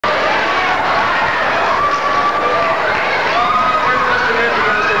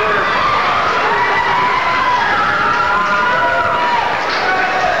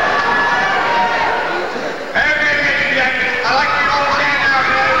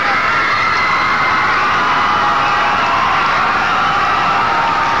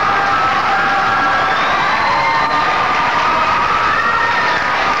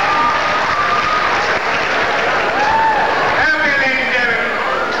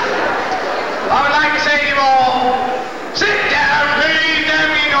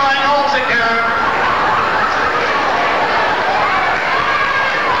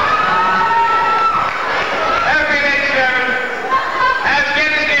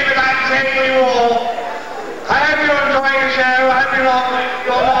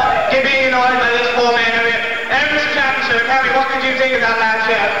think of that last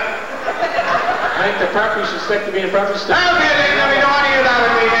chef? I think the property should stick to being a property stick. Okay, ladies, we don't want to hear that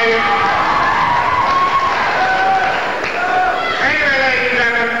with me, maybe. Anyway, ladies and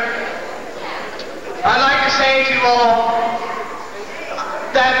gentlemen, I'd like to say to you all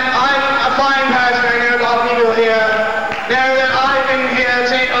that I'm a fine person. I know a lot of people here know that I've been here at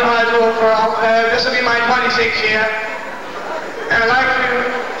St. High School for, this will be my 26th year. And I'd like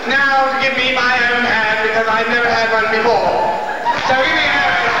to now give me my own hand because I've never had one before. So give me a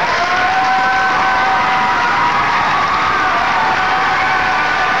hand.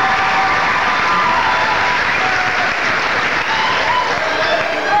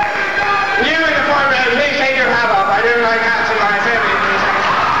 You in the front row, please take your hat off. I don't like hats in my family.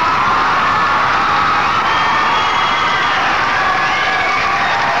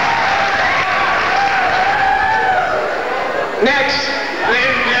 Next,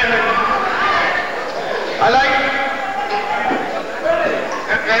 ladies and gentlemen, I like,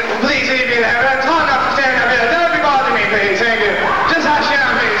 please leave me there. It's hard enough to stand up here. Don't be bothering me, please. Thank you. Just hush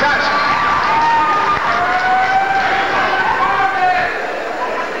down, please. Hush.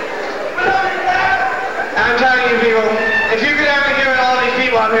 I'm telling you people, if you could ever hear all these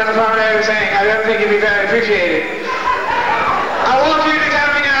people up here in the front row saying, I don't think you'd be very appreciated. I want you